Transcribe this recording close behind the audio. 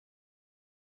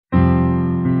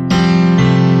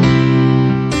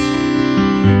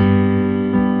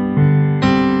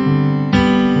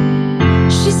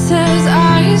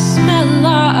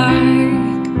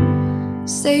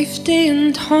safety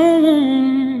and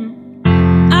home.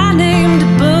 I named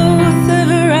both of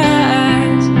her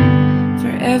eyes,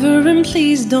 forever and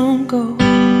please don't go.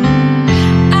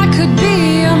 I could be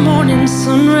a morning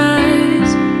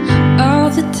sunrise, all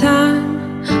the time,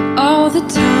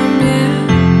 yeah.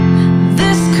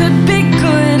 This could be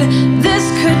good, this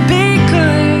could be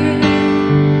good.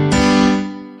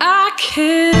 I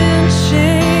can't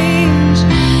change,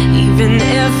 even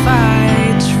if I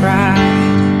tried,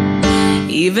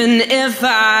 even if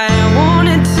I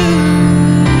wanted to.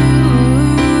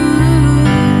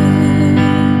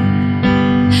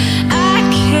 I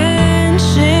can't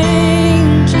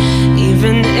change,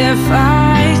 even if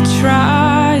I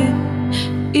tried,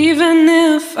 even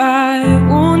if I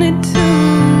wanted to.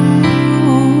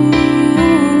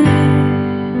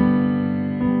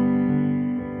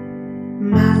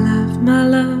 My love, my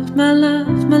love, my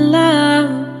love, my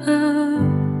love,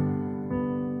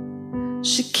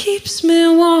 she keeps me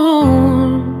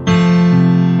warm,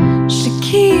 she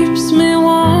keeps me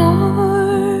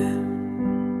warm.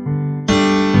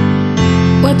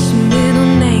 What's your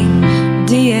middle name?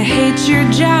 Do you hate your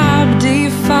job? Do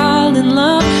you fall in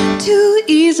love too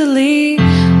easily?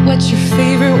 What's your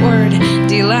favorite word?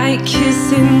 Do you like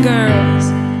kissing girls?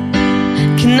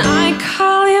 Can I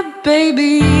call you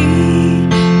baby?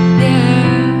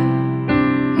 Yeah,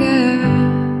 yeah.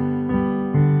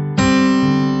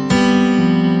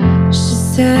 She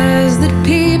says that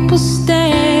people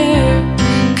stare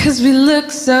 'cause we look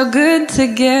so good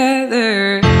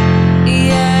together.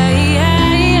 Yeah, yeah,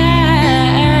 yeah.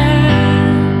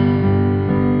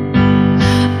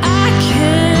 I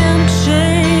can't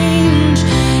change,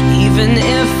 even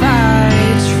if I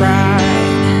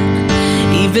tried,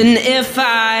 even if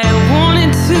I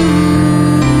wanted to.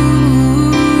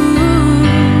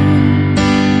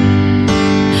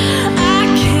 I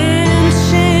can't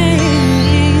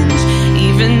change,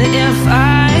 even if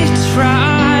I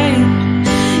tried,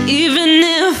 even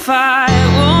if I